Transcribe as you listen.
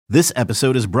This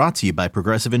episode is brought to you by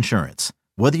Progressive Insurance.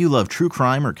 Whether you love true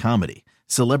crime or comedy,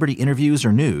 celebrity interviews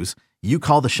or news, you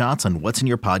call the shots on what's in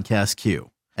your podcast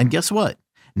queue. And guess what?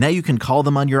 Now you can call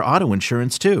them on your auto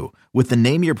insurance too with the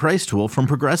Name Your Price tool from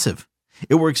Progressive.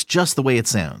 It works just the way it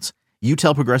sounds. You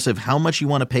tell Progressive how much you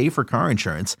want to pay for car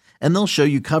insurance, and they'll show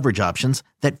you coverage options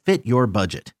that fit your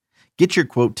budget. Get your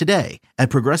quote today at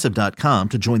Progressive.com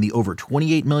to join the over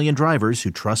 28 million drivers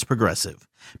who trust Progressive.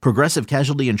 Progressive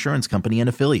Casualty Insurance Company and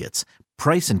Affiliates.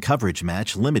 Price and coverage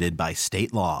match limited by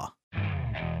state law.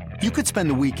 You could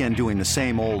spend the weekend doing the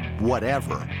same old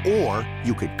whatever, or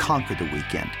you could conquer the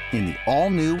weekend in the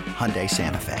all-new Hyundai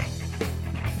Santa Fe.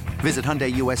 Visit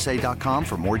HyundaiUSA.com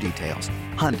for more details.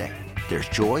 Hyundai, there's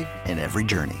joy in every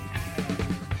journey.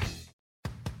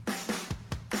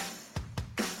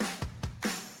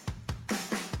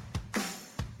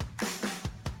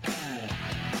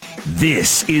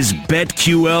 This is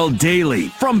BetQL Daily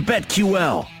from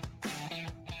BetQL.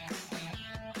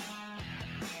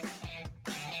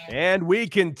 And we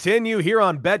continue here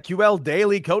on BetQL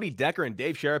Daily. Cody Decker and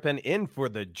Dave Sherapan in for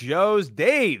the Joes.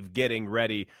 Dave getting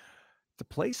ready to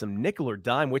play some Nickel or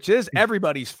Dime, which is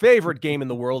everybody's favorite game in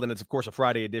the world. And it's, of course, a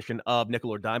Friday edition of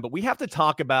Nickel or Dime. But we have to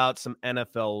talk about some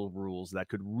NFL rules that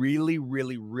could really,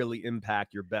 really, really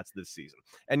impact your bets this season.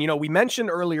 And, you know, we mentioned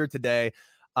earlier today,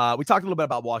 we talked a little bit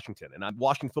about Washington, and the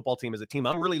Washington football team is a team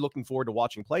I'm really looking forward to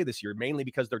watching play this year, mainly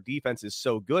because their defense is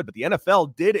so good. But the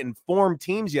NFL did inform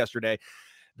teams yesterday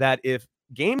that if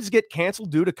games get canceled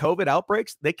due to COVID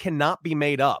outbreaks, they cannot be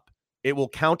made up. It will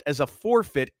count as a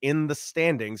forfeit in the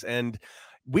standings. And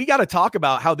we got to talk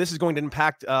about how this is going to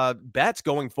impact bets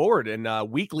going forward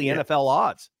and weekly NFL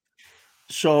odds.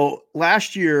 So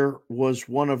last year was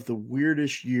one of the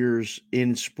weirdest years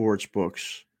in sports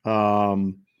books.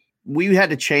 We had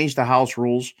to change the house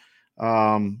rules,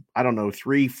 I don't know,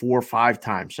 3, 4, 5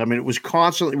 times. I mean, it was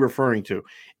constantly referring to.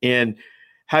 And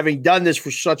having done this for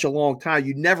such a long time,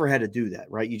 you never had to do that,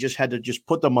 right? You just had to just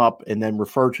put them up and then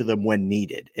refer to them when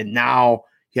needed. And now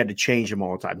you had to change them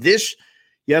all the time.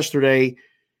 Yesterday,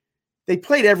 they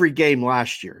played every game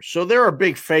last year. So they're a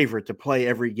big favorite to play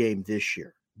every game this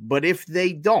year. But if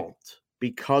they don't,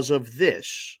 because of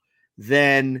this,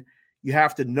 then you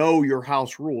have to know your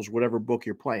house rules, whatever book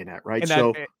you're playing at, right?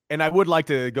 And I would like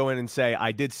to go in and say,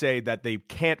 I did say that they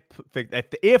can't,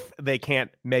 if they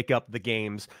can't make up the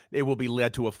games, it will be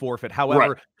led to a forfeit.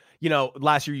 However, You know,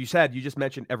 last year you just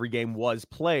mentioned every game was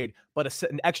played, but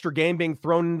an extra game being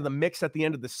thrown into the mix at the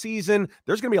end of the season,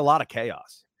 there's going to be a lot of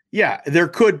chaos. Yeah, there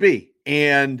could be.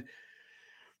 And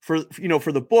for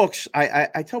the books,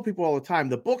 I tell people all the time,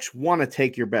 the books want to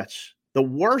take your bets. The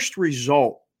worst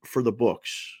result for the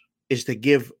books is to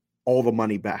give all the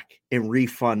money back and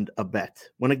refund a bet.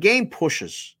 When a game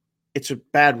pushes, it's a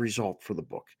bad result for the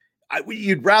book.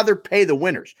 You'd rather pay the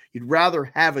winners. You'd rather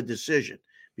have a decision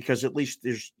because at least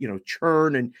there's,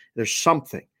 churn and there's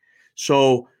something.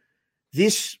 So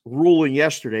this ruling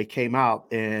yesterday came out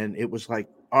and it was like,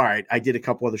 all right, I did a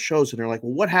couple other shows and they're like,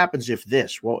 well, what happens if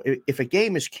this? Well, if a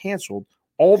game is canceled,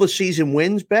 all the season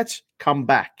wins bets come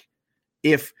back.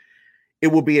 If it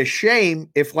will be a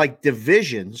shame if like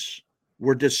divisions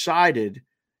were decided,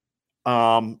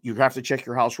 you have to check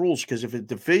your house rules because if a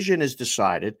division is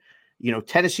decided,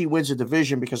 Tennessee wins a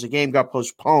division because the game got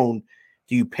postponed.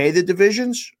 Do you pay the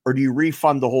divisions or do you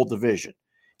refund the whole division?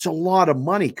 It's a lot of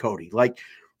money, Cody. Like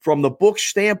from the book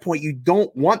standpoint, you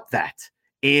don't want that.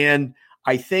 And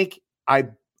I think I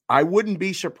wouldn't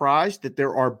be surprised that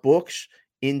there are books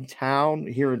in town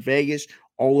here in Vegas,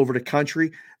 all over the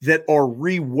country that are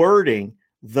rewording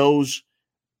those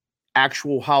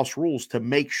actual house rules to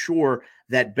make sure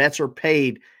that bets are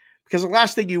paid, because the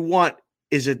last thing you want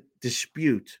is a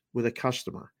dispute with a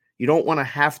customer. You don't want to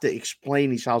have to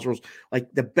explain these house rules.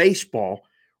 Like the baseball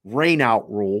rainout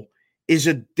rule is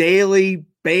a daily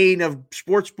bane of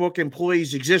sportsbook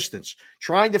employees' existence,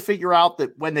 trying to figure out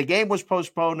that when the game was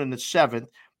postponed in the 7th,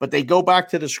 but they go back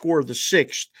to the score of the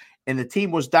 6th, and the team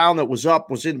was down that was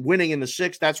up, was in winning in the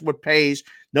 6th, that's what pays.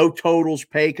 No totals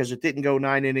pay because it didn't go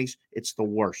 9 innings. It's the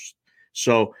worst.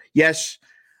 So, yes,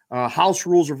 house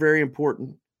rules are very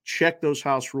important. Check those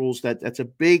house rules. It's a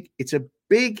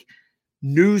big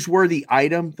newsworthy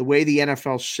item, the way the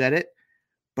NFL said it.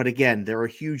 But again, they're a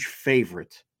huge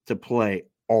favorite to play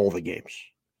all the games.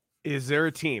 Is there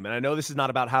a team, and I know this is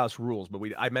not about house rules, but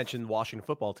I mentioned the Washington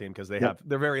football team because they're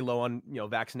very low on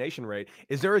vaccination rate.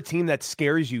 Is there a team that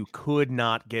scares you could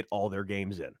not get all their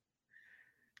games in?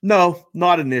 No,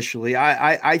 not initially.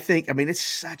 I think, it's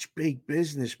such big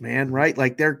business, man, right?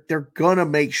 Like they're gonna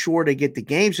make sure they get the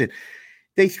games in.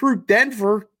 They threw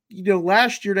Denver,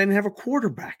 last year they didn't have a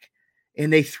quarterback,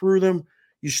 and they threw them.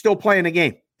 You're still playing a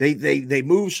game. They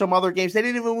moved some other games. They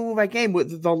didn't even move that game.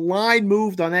 The line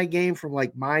moved on that game from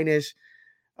like minus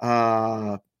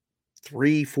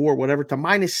 3, 4, whatever, to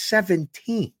minus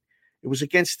 17. It was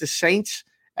against the Saints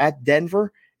at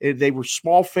Denver. They were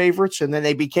small favorites, and then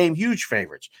they became huge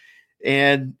favorites.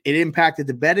 And it impacted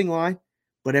the betting line,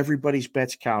 but everybody's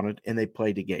bets counted, and they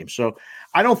played the game. So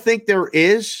I don't think there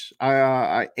is,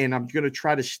 and I'm going to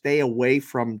try to stay away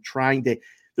from trying to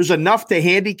 – there's enough to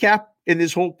handicap in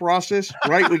this whole process,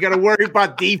 right? We got to worry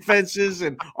about defenses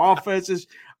and offenses.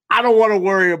 I don't want to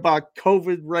worry about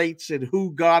COVID rates and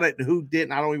who got it and who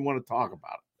didn't. I don't even want to talk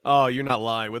about it. Oh, you're not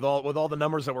lying. With all the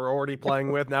numbers that we're already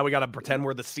playing with, now we got to pretend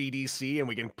we're the CDC and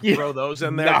we can throw those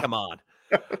in there. No. Come on.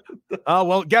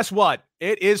 Well, guess what?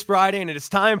 It is Friday, and it is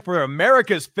time for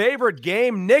America's favorite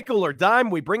game, Nickel or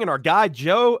Dime. We bring in our guy,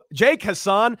 Jake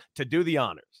Hassan, to do the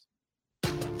honors.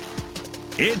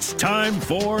 It's time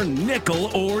for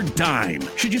Nickel or Dime.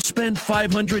 Should you spend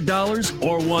 $500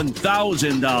 or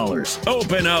 $1,000?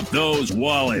 Open up those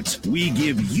wallets. We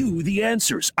give you the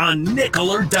answers on Nickel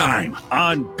or Dime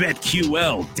on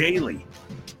BetQL Daily.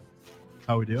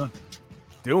 How we doing?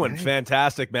 Doing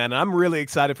fantastic, man. I'm really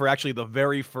excited for actually the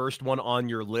very first one on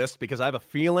your list because I have a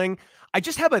feeling, I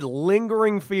just have a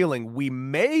lingering feeling we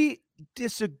may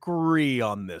disagree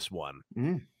on this one.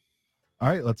 All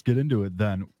right, let's get into it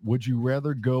then. Would you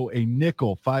rather go a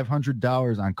nickel,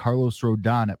 $500 on Carlos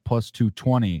Rodon at plus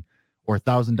 220, or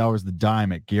 $1,000 the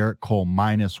dime at Garrett Cole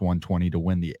minus 120 to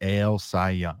win the AL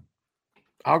Cy Young?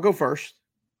 I'll go first.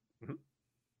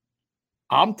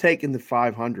 I'm taking the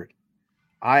 500.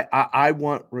 I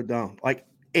want Rodon,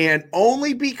 and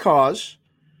only because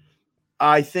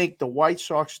I think the White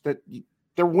Sox, that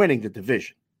they're winning the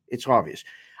division. It's obvious,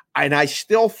 and I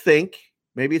still think,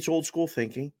 maybe it's old school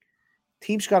thinking,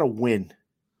 team's got to win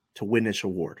this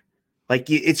award.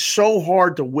 It's so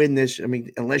hard to win this. I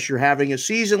mean, unless you're having a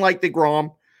season like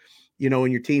DeGrom,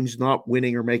 and your team's not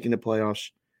winning or making the playoffs.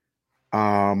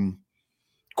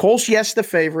 Cole's, yes, the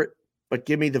favorite, but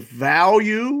give me the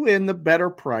value and the better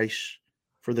price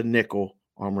for the nickel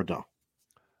on Rodon.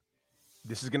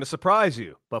 This is going to surprise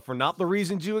you, but for not the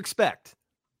reasons you expect.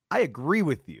 I agree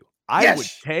with you. I would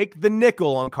take the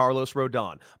nickel on Carlos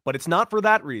Rodon, but it's not for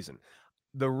that reason.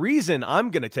 The reason I'm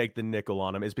going to take the nickel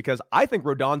on him is because I think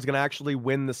Rodon's going to actually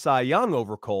win the Cy Young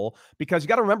over Cole, because you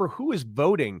got to remember who is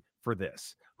voting for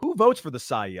this. Who votes for the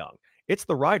Cy Young? It's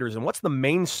the writers. And what's the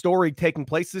main story taking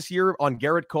place this year on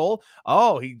Garrett Cole?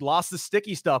 Oh, he lost the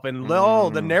sticky stuff and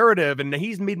the narrative, and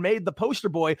he's made the poster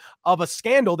boy of a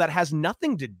scandal that has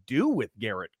nothing to do with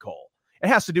Garrett Cole. It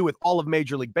has to do with all of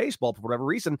Major League Baseball for whatever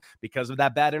reason. Because of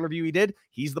that bad interview he did,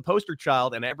 he's the poster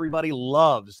child, and everybody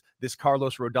loves this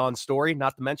Carlos Rodon story.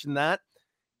 Not to mention that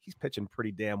he's pitching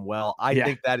pretty damn well. I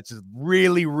think that it's a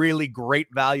really, really great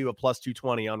value of plus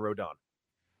 220 on Rodon.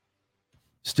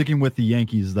 Sticking with the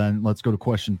Yankees, then, let's go to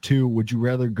question 2. Would you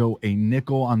rather go a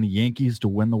nickel on the Yankees to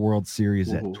win the World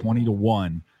Series at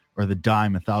 20-1, or the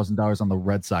dime, $1,000 on the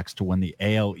Red Sox to win the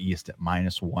AL East at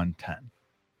minus 110?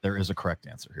 There is a correct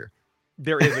answer here.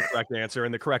 There is a correct answer,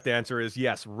 and the correct answer is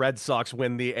yes, Red Sox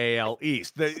win the AL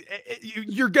East.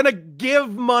 You're going to give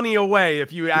money away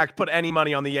if you put any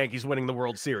money on the Yankees winning the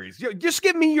World Series. Just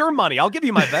give me your money. I'll give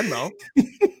you my Venmo.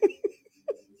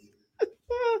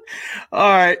 All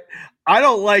right. I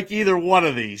don't like either one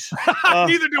of these.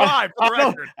 Neither do I, for the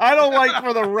record. I don't like,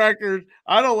 for the record,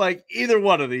 I don't like either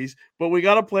one of these, but we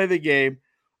got to play the game.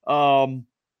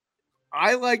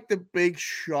 I like the big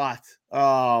shot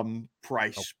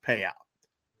price payout.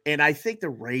 And I think the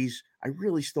Rays, I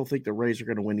really still think the Rays are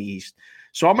going to win the East.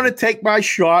 So I'm going to take my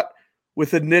shot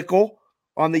with a nickel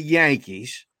on the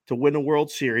Yankees to win the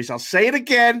World Series. I'll say it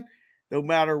again. No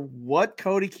matter what,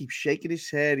 Cody keeps shaking his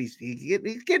head. He's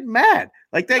getting mad.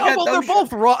 They're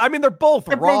both wrong. I mean, they're both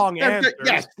wrong answers.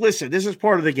 Yes, listen, this is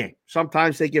part of the game.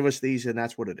 Sometimes they give us these, and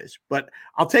that's what it is. But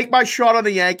I'll take my shot on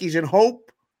the Yankees and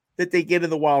hope that they get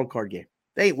in the wild card game.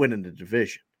 They ain't winning the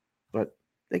division, but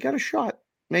they got a shot.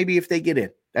 Maybe if they get in.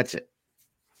 That's it.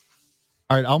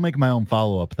 All right, I'll make my own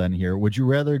follow-up then here. Would you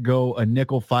rather go a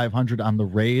nickel 500 on the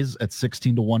Rays at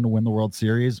 16-1 to win the World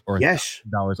Series, or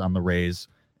 $1,000 on the Rays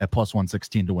at plus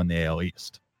 116 to win the AL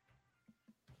East?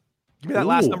 Give me that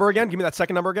last number again. Give me that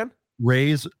second number again.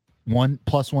 Rays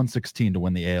plus 116 to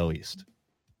win the AL East.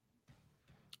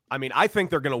 I mean, I think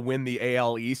they're going to win the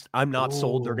AL East. I'm not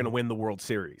sold they're going to win the World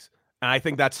Series. And I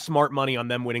think that's smart money on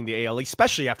them winning the AL East,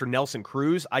 especially after Nelson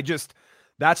Cruz.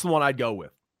 That's the one I'd go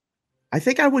with. I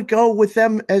think I would go with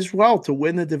them as well to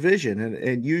win the division.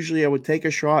 And usually I would take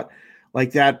a shot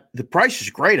like that. The price is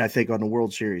great, I think, on the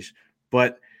World Series.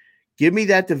 But give me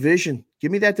that division. Give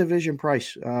me that division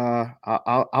price.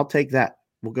 I'll take that.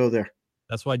 We'll go there.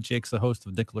 That's why Jake's the host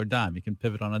of Nickel or Dime. You can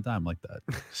pivot on a dime like that.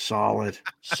 Solid.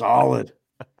 That's what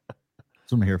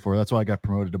I'm here for. That's why I got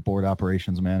promoted to board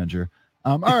operations manager.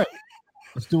 All right,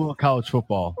 let's do a little college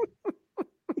football.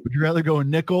 Would you rather go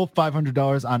nickel,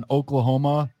 $500 on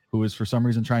Oklahoma, who is for some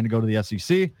reason trying to go to the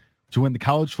SEC, to win the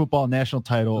college football national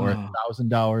title, or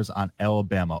 $1,000 on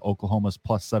Alabama? Oklahoma's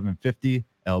plus 750,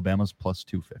 Alabama's plus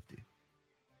 250.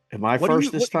 Am I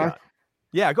first this time?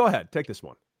 Yeah, go ahead. Take this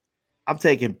one. I'm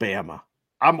taking Bama.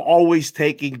 I'm always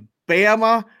taking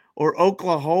Bama or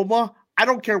Oklahoma. I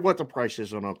don't care what the price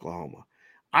is on Oklahoma.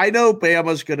 I know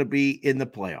Bama's going to be in the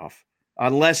playoff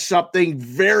unless something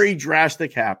very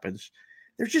drastic happens.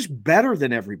 They're just better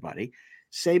than everybody.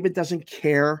 Saban doesn't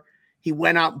care. He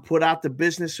went out and put out the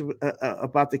business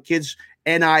about the kids'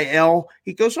 NIL.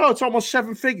 He goes, oh, it's almost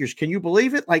 7 figures. Can you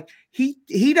believe it? Like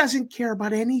he doesn't care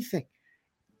about anything.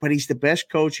 But he's the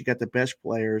best coach. He got the best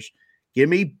players. Give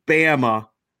me Bama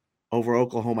over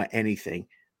Oklahoma anything,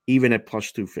 even at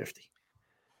plus 250.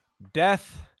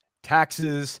 Death,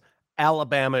 taxes,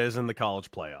 Alabama is in the college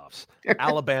playoffs.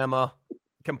 Alabama,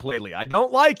 completely. I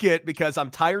don't like it because I'm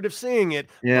tired of seeing it,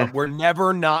 but we're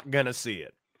never not going to see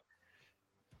it.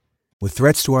 With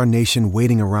threats to our nation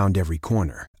waiting around every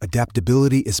corner,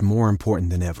 adaptability is more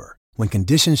important than ever. When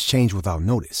conditions change without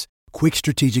notice, quick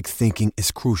strategic thinking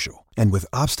is crucial. And with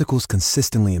obstacles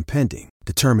consistently impending,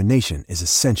 determination is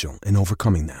essential in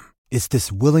overcoming them. It's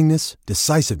this willingness,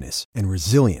 decisiveness, and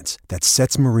resilience that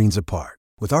sets Marines apart.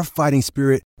 With our fighting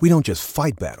spirit, we don't just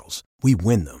fight battles, we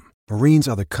win them. Marines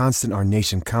are the constant our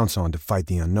nation counts on to fight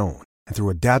the unknown. And through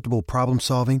adaptable problem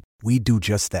solving, we do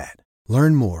just that.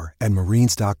 Learn more at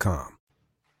marines.com.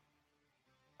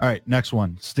 All right, next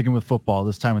one. Sticking with football,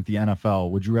 this time with the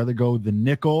NFL. Would you rather go the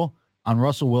nickel on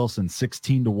Russell Wilson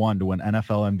 16-1 to win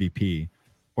NFL MVP,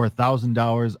 or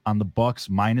 $1,000 on the Bucs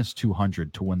minus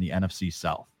 200 to win the NFC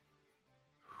South?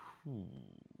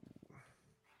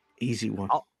 Easy one.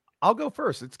 I'll go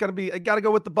first. I got to go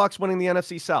with the Bucs winning the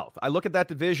NFC South. I look at that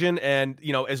division, and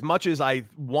as much as I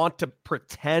want to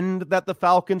pretend that the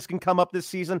Falcons can come up this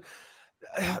season,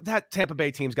 that Tampa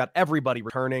Bay team's got everybody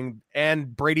returning,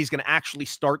 and Brady's going to actually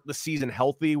start the season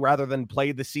healthy rather than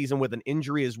play the season with an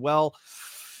injury as well.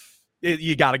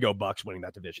 You got to go Bucs winning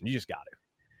that division. You just got to.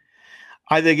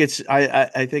 I think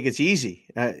it's easy.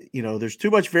 There's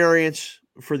too much variance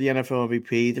for the NFL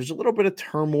MVP. There's a little bit of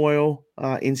turmoil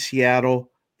in Seattle.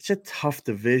 It's a tough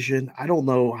division. I don't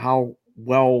know how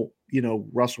well,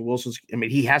 Russell Wilson's. I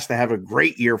mean, he has to have a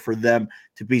great year for them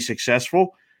to be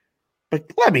successful.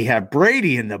 But let me have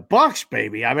Brady in the Bucs,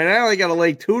 baby. I mean, I only got to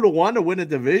lay 2-1 to win a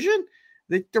division.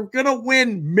 They're going to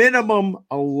win minimum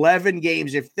 11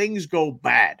 games if things go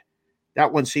bad.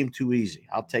 That one seemed too easy.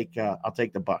 I'll take the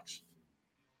Bucs.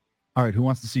 All right, who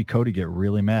wants to see Cody get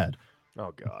really mad?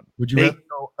 Oh God! Would you rather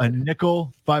go a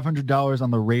nickel, $500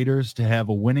 on the Raiders to have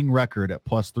a winning record at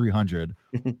plus 300,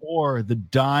 or the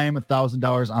dime,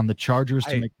 $1,000 on the Chargers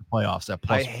to make the playoffs at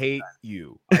plus? I hate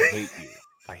you. I hate you.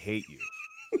 I hate you.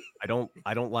 I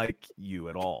don't like you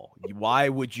at all. Why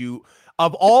would you?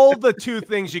 Of all the two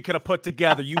things you could have put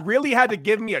together, you really had to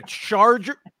give me a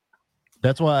Charger.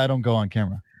 That's why I don't go on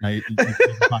camera.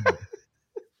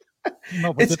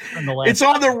 It's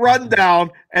on the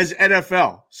rundown as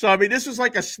NFL. So, I mean, this is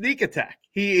like a sneak attack.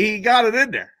 He got it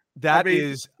in there.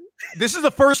 This is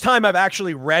the first time I've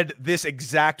actually read this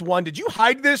exact one. Did you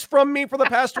hide this from me for the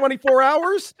past 24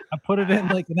 hours? I put it in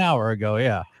like an hour ago.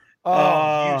 Yeah.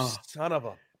 Oh, you son of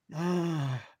a.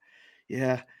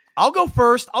 Yeah. I'll go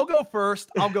first.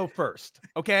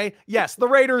 Okay. Yes, the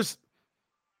Raiders.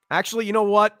 Actually, you know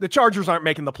what? The Chargers aren't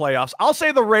making the playoffs. I'll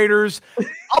say the Raiders.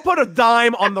 I'll put a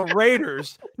dime on the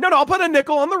Raiders. No, I'll put a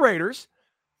nickel on the Raiders.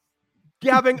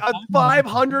 Having a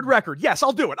 500 record. Yes,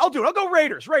 I'll do it. I'll go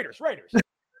Raiders.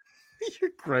 You're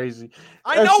crazy.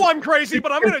 I know I'm crazy,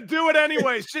 but I'm going to do it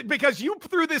anyways because you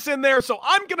threw this in there. So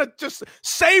I'm going to just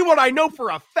say what I know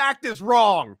for a fact is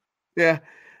wrong. Yeah,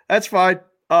 that's fine.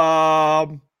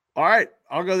 All right.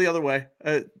 I'll go the other way.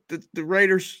 The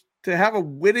Raiders to have a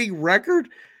winning record.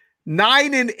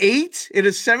 9-8 in a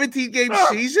 17-game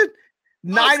season.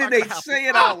 9-8. Say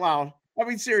it out loud. I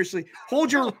mean, seriously.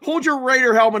 Hold your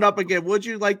Raider helmet up again, would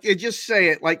you? Just say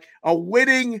it like a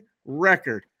winning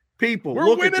record. People,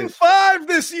 we're winning 5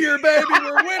 this year, baby.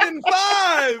 We're winning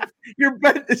 5. You're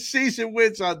betting the season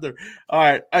wins under. All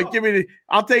right,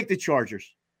 I'll take the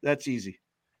Chargers. That's easy.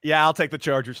 Yeah, I'll take the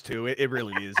Chargers too. It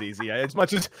really is easy. As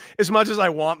much as I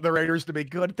want the Raiders to be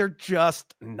good, they're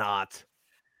just not.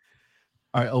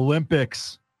 All right,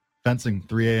 Olympics fencing,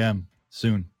 3 a.m.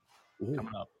 soon.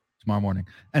 Coming up tomorrow morning.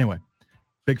 Anyway,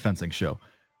 big fencing show.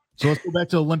 So let's go back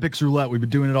to Olympics roulette. We've been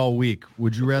doing it all week.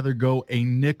 Would you rather go a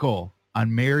nickel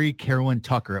on Mary Carolyn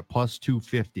Tucker at plus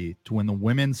 250 to win the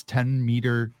women's 10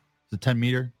 meter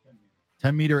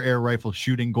air rifle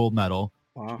shooting gold medal.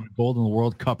 Wow. Gold in the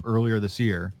World Cup earlier this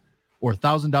year, or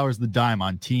 $1,000 the dime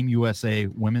on Team USA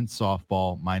women's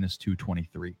softball minus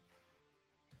 223.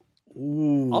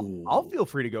 Ooh. I'll feel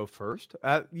free to go first.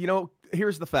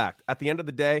 Here's the fact. At the end of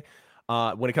the day,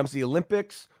 when it comes to the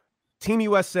Olympics, Team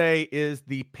USA is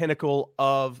the pinnacle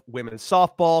of women's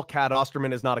softball. Kat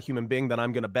Osterman is not a human being that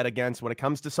I'm going to bet against. When it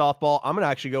comes to softball, I'm going to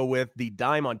actually go with the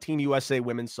dime on Team USA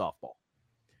women's softball.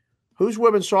 Who's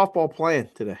women's softball playing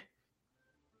today?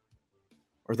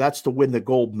 Or that's to win the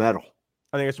gold medal?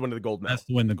 I think it's to win the gold medal. That's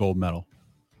to win the gold medal.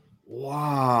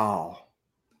 Wow.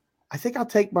 I think I'll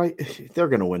take they're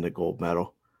going to win the gold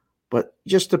medal, but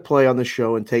just to play on the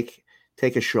show and take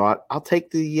a shot, I'll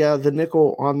take the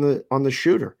nickel on the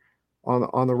shooter,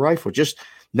 on the rifle. Just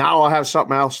now I'll have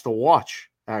something else to watch,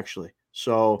 actually.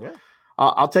 So yeah.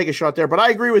 I'll take a shot there, but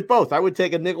I agree with both. I would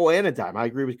take a nickel and a dime. I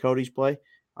agree with Cody's play.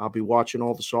 I'll be watching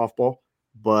all the softball.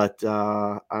 But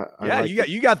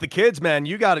you got the kids, man.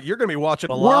 You're going to be watching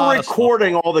a lot. We're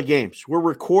recording all the games. We're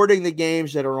recording the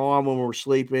games that are on when we're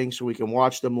sleeping, so we can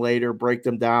watch them later, break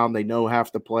them down. They know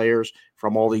half the players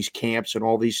from all these camps and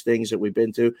all these things that we've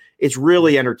been to. It's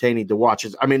really entertaining to watch.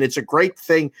 It's a great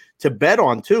thing to bet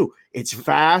on too. It's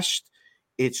fast,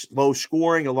 it's low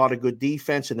scoring, a lot of good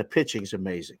defense, and the pitching's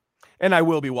amazing. And I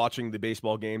will be watching the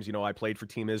baseball games. I played for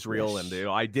Team Israel, yes. And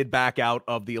I did back out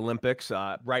of the Olympics.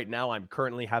 Right now, I'm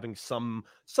currently having some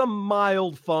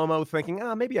mild FOMO, thinking,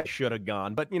 maybe I should have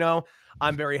gone. But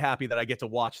I'm very happy that I get to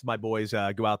watch my boys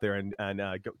go out there and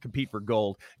go compete for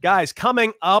gold. Guys,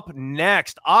 coming up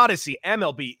next, Odyssey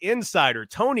MLB insider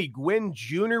Tony Gwynn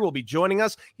Jr. will be joining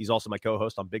us. He's also my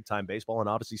co-host on Big Time Baseball and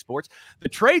Odyssey Sports. The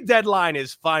trade deadline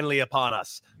is finally upon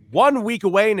us. 1 week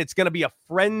away, and it's going to be a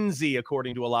frenzy,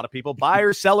 according to a lot of people.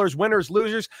 Buyers, sellers, winners,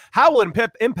 losers. How will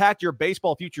it impact your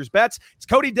baseball futures bets? It's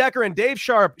Cody Decker and Dave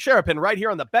Sharapan right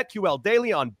here on the BetQL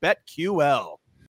Daily on BetQL.